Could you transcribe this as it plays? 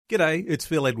G'day, it's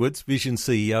Phil Edwards, Vision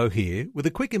CEO here, with a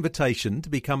quick invitation to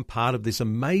become part of this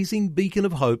amazing beacon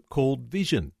of hope called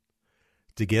Vision.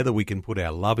 Together we can put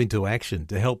our love into action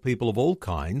to help people of all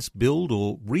kinds build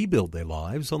or rebuild their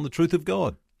lives on the truth of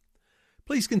God.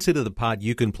 Please consider the part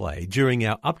you can play during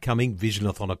our upcoming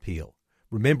Visionathon appeal,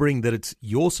 remembering that it's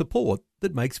your support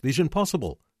that makes Vision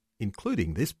possible,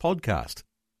 including this podcast.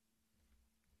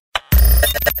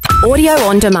 Audio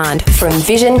on demand from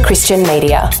Vision Christian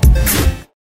Media.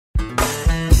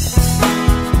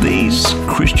 These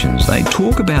Christians, they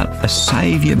talk about a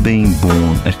Saviour being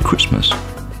born at Christmas.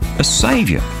 A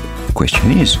Saviour. The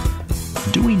question is,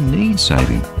 do we need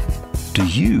saving? Do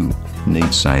you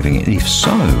need saving? And if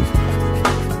so,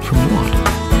 from what?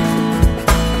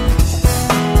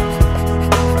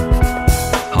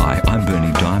 Hi, I'm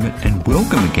Bernie Diamond, and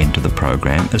welcome again to the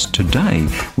program as today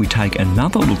we take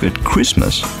another look at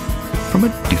Christmas from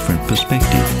a different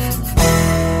perspective.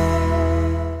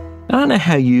 I don't know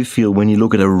how you feel when you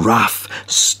look at a rough,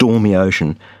 stormy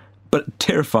ocean, but it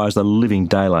terrifies the living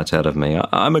daylights out of me.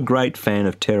 I'm a great fan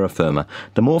of terra firma.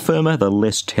 The more firma, the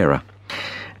less terror.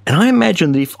 And I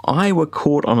imagine that if I were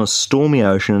caught on a stormy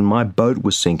ocean and my boat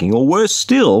was sinking, or worse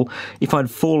still, if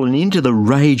I'd fallen into the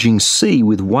raging sea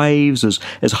with waves as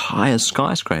high as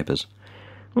skyscrapers,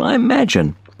 well, I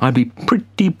imagine I'd be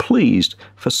pretty pleased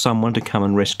for someone to come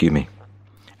and rescue me.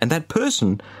 And that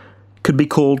person could be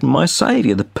called my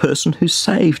Saviour, the person who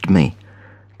saved me.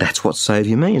 That's what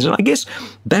Saviour means. And I guess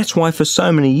that's why for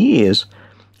so many years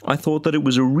I thought that it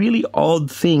was a really odd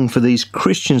thing for these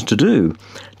Christians to do,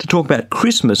 to talk about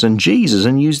Christmas and Jesus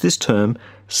and use this term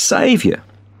Saviour.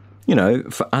 You know,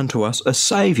 for unto us a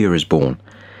Saviour is born.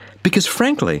 Because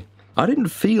frankly, I didn't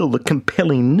feel the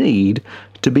compelling need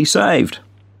to be saved.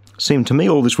 It seemed to me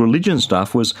all this religion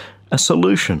stuff was a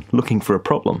solution looking for a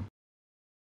problem.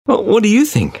 Well, what do you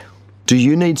think? Do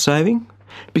you need saving?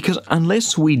 Because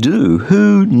unless we do,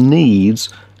 who needs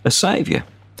a Saviour?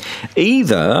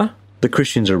 Either the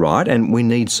Christians are right and we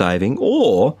need saving,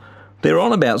 or they're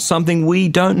on about something we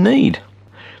don't need.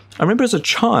 I remember as a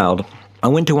child, I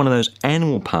went to one of those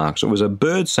animal parks. It was a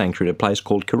bird sanctuary at a place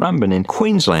called Currumbin in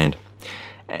Queensland.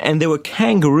 And there were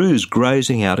kangaroos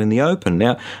grazing out in the open.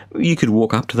 Now, you could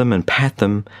walk up to them and pat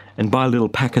them and buy little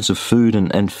packets of food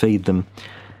and feed them.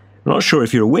 I'm not sure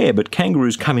if you're aware, but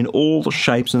kangaroos come in all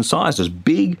shapes and sizes,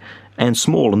 big and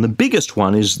small, and the biggest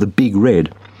one is the big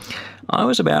red. I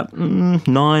was about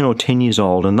 9 or 10 years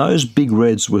old, and those big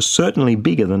reds were certainly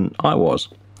bigger than I was.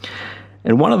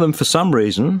 And one of them, for some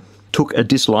reason, took a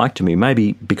dislike to me,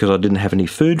 maybe because I didn't have any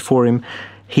food for him.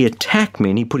 He attacked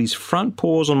me, and he put his front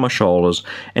paws on my shoulders,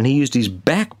 and he used his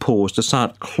back paws to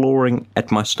start clawing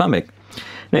at my stomach.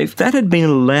 Now, if that had been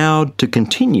allowed to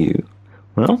continue,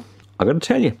 well, I've got to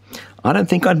tell you, I don't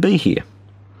think I'd be here.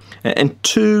 And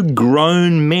two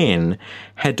grown men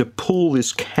had to pull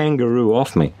this kangaroo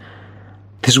off me.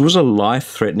 This was a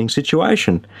life-threatening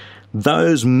situation.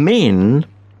 Those men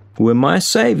were my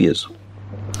saviours.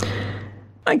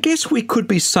 I guess we could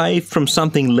be saved from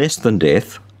something less than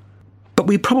death, but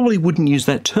we probably wouldn't use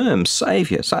that term,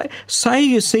 saviour.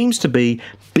 Saviour seems to be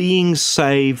being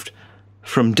saved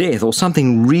from death or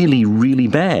something really, really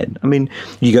bad. I mean,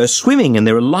 you go swimming and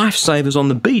there are lifesavers on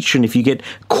the beach, and if you get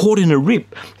caught in a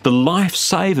rip, the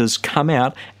lifesavers come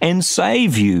out and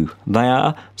save you. They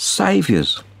are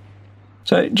saviours.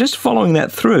 So just following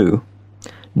that through,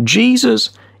 Jesus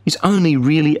is only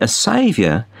really a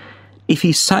saviour if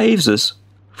he saves us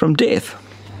from death.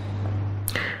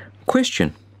 A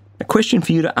question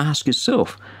for you to ask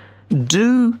yourself.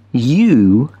 Do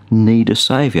you need a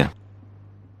saviour?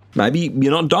 Maybe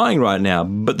you're not dying right now,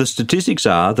 but the statistics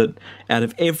are that out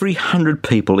of every 100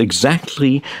 people,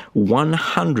 exactly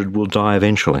 100 will die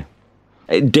eventually.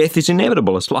 Death is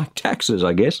inevitable. It's like taxes,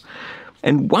 I guess.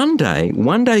 And one day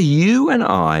you and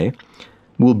I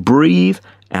will breathe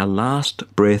our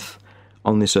last breath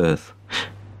on this earth.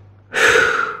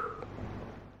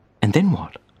 And then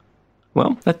what?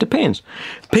 Well, that depends.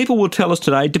 People will tell us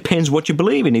today, it depends what you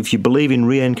believe in. If you believe in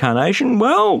reincarnation,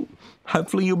 well,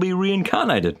 hopefully you'll be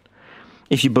reincarnated.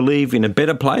 If you believe in a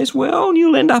better place, well,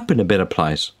 you'll end up in a better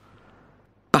place.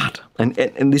 But,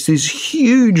 and this is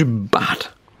huge but,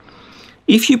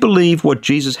 if you believe what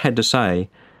Jesus had to say,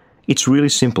 it's really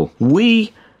simple.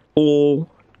 We all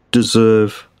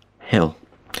deserve hell.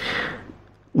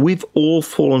 We've all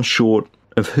fallen short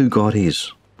of who God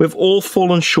is. We've all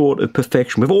fallen short of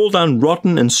perfection. We've all done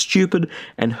rotten and stupid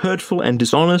and hurtful and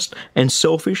dishonest and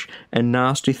selfish and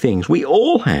nasty things. We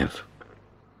all have.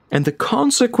 And the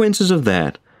consequences of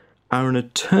that are an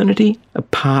eternity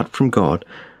apart from God.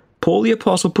 Paul the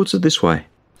Apostle puts it this way: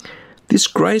 This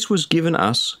grace was given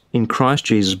us in Christ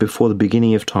Jesus before the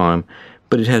beginning of time,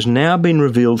 but it has now been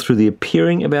revealed through the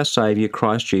appearing of our Saviour,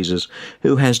 Christ Jesus,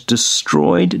 who has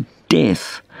destroyed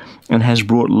death and has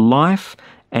brought life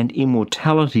and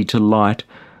immortality to light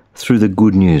through the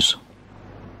good news.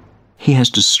 He has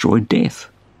destroyed death.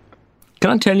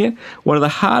 Can I tell you, one of the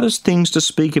hardest things to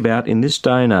speak about in this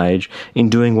day and age in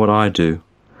doing what I do,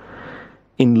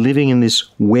 in living in this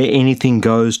where anything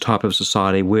goes type of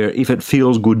society, where if it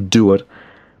feels good, do it,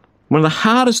 one of the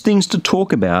hardest things to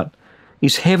talk about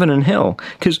is heaven and hell.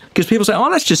 Because people say,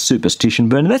 oh, that's just superstition,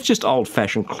 Bernie, that's just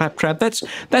old-fashioned claptrap,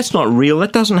 that's not real,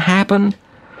 that doesn't happen.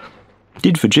 It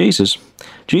did for Jesus.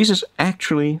 Jesus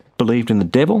actually believed in the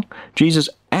devil. Jesus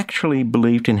actually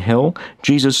believed in hell.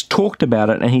 Jesus talked about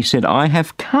it and he said, I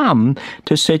have come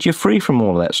to set you free from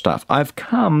all of that stuff. I've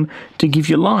come to give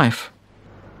you life.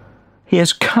 He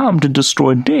has come to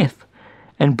destroy death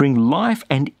and bring life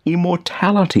and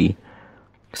immortality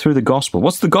through the gospel.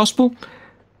 What's the gospel?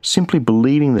 Simply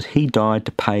believing that he died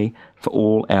to pay for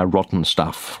all our rotten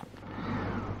stuff.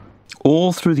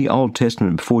 All through the Old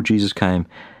Testament before Jesus came,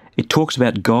 it talks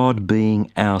about God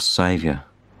being our Saviour.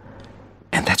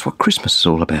 And that's what Christmas is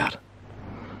all about.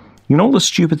 You know, all the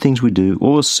stupid things we do,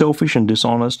 all the selfish and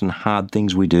dishonest and hard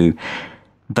things we do,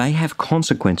 they have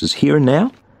consequences here and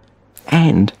now,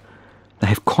 and they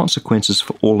have consequences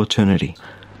for all eternity.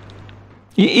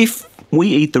 If we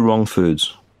eat the wrong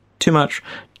foods, too much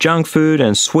junk food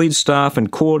and sweet stuff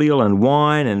and cordial and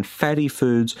wine and fatty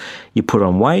foods, you put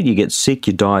on weight, you get sick,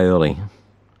 you die early.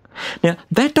 Now,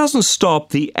 that doesn't stop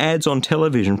the ads on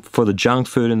television for the junk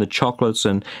food and the chocolates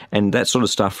and that sort of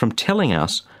stuff from telling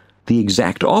us the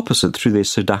exact opposite through their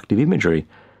seductive imagery.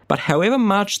 But however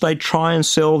much they try and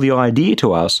sell the idea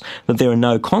to us that there are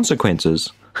no consequences,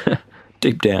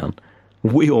 deep down,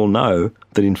 we all know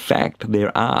that in fact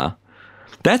there are.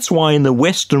 That's why in the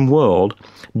Western world,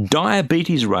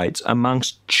 diabetes rates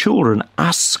amongst children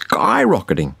are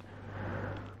skyrocketing.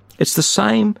 It's the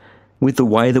same with the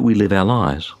way that we live our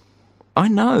lives. I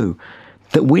know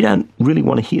that we don't really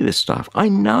want to hear this stuff. I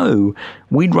know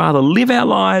we'd rather live our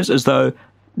lives as though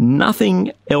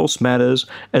nothing else matters,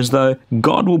 as though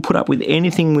God will put up with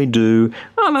anything we do.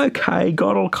 I'm okay,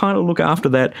 God will kind of look after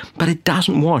that, but it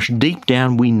doesn't wash. Deep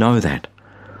down, we know that.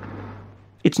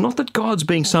 It's not that God's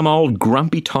being some old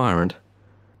grumpy tyrant.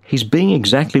 He's being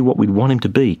exactly what we'd want him to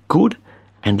be, good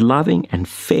and loving and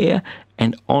fair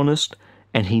and honest,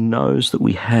 and he knows that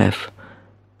we have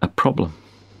a problem.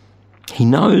 He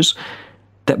knows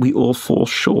that we all fall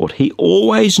short. He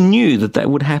always knew that that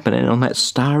would happen, and on that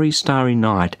starry, starry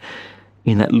night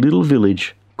in that little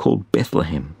village called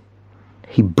Bethlehem,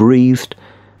 he breathed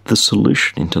the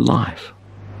solution into life.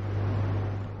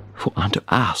 For unto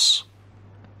us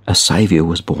a Saviour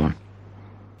was born.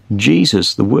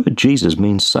 Jesus, the word Jesus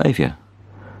means Saviour.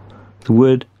 The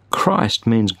word Christ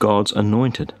means God's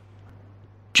anointed.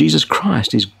 Jesus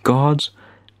Christ is God's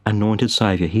anointed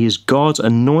Saviour. He is God's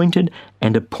anointed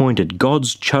and appointed,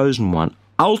 God's chosen one.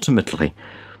 Ultimately,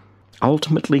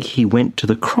 he went to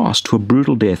the cross, to a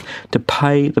brutal death, to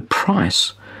pay the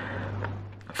price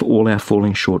for all our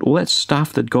falling short, all that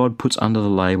stuff that God puts under the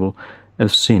label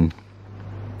of sin.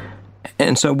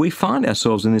 And so we find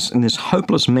ourselves in this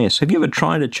hopeless mess. Have you ever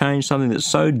tried to change something that's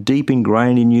so deep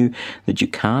ingrained in you that you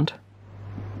can't?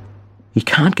 You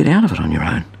can't get out of it on your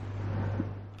own.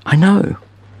 I know.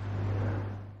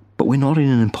 But we're not in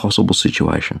an impossible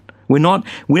situation. We don't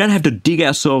have to dig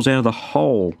ourselves out of the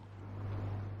hole.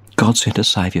 God sent a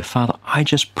Saviour. Father, I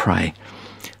just pray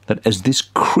that as this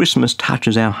Christmas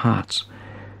touches our hearts,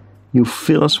 you'll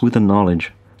fill us with the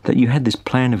knowledge that you had this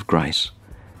plan of grace.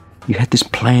 You had this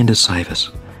plan to save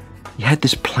us. You had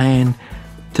this plan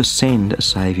to send a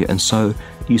Saviour, and so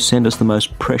you send us the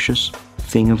most precious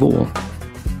thing of all.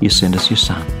 You send us your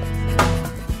Son.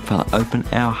 Father, open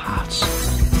our hearts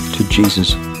to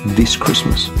Jesus this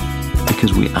Christmas,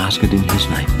 because we ask it in his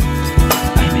name.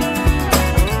 Amen.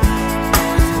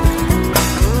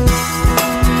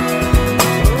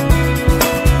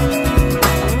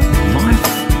 Life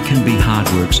can be hard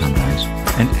work some days,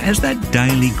 and as that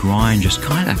daily grind just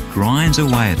kind of grinds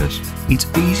away at us, it's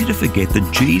easy to forget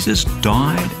that Jesus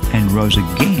died and rose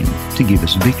again to give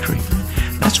us victory.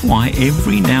 That's why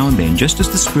every now and then, just as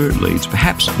the Spirit leads,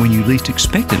 perhaps when you least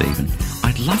expect it even,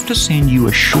 I'd love to send you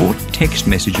a short text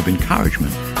message of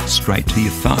encouragement straight to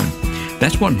your phone.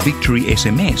 That's what Victory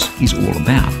SMS is all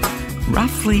about.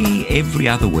 Roughly every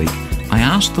other week, I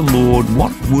ask the Lord,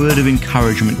 what word of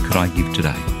encouragement could I give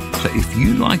today? So if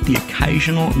you like the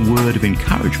occasional word of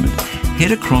encouragement,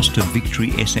 head across to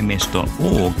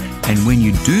victorysms.org, and when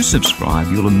you do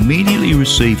subscribe, you'll immediately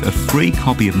receive a free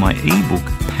copy of my ebook,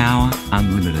 Power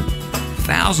Unlimited.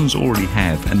 thousands already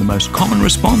have, and the most common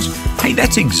response, hey,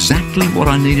 that's exactly what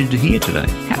I needed to hear today.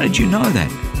 How did you know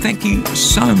that? Thank you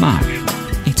so much.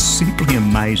 It's simply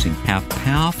amazing how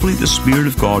powerfully the Spirit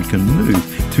of God can move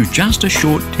through just a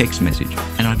short text message.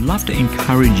 And I'd love to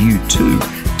encourage you too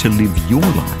to live your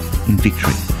life in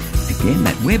victory. Again,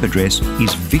 that web address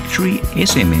is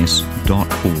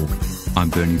victorysms.org. I'm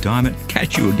Bernie Diamond.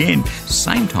 Catch you again,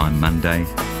 same time Monday,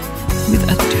 with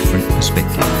a different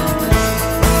perspective.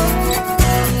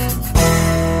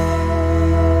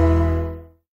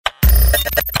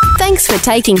 Thanks for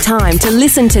taking time to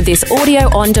listen to this audio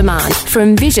on demand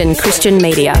from Vision Christian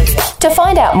Media. To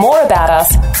find out more about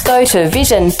us, go to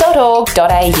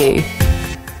vision.org.au.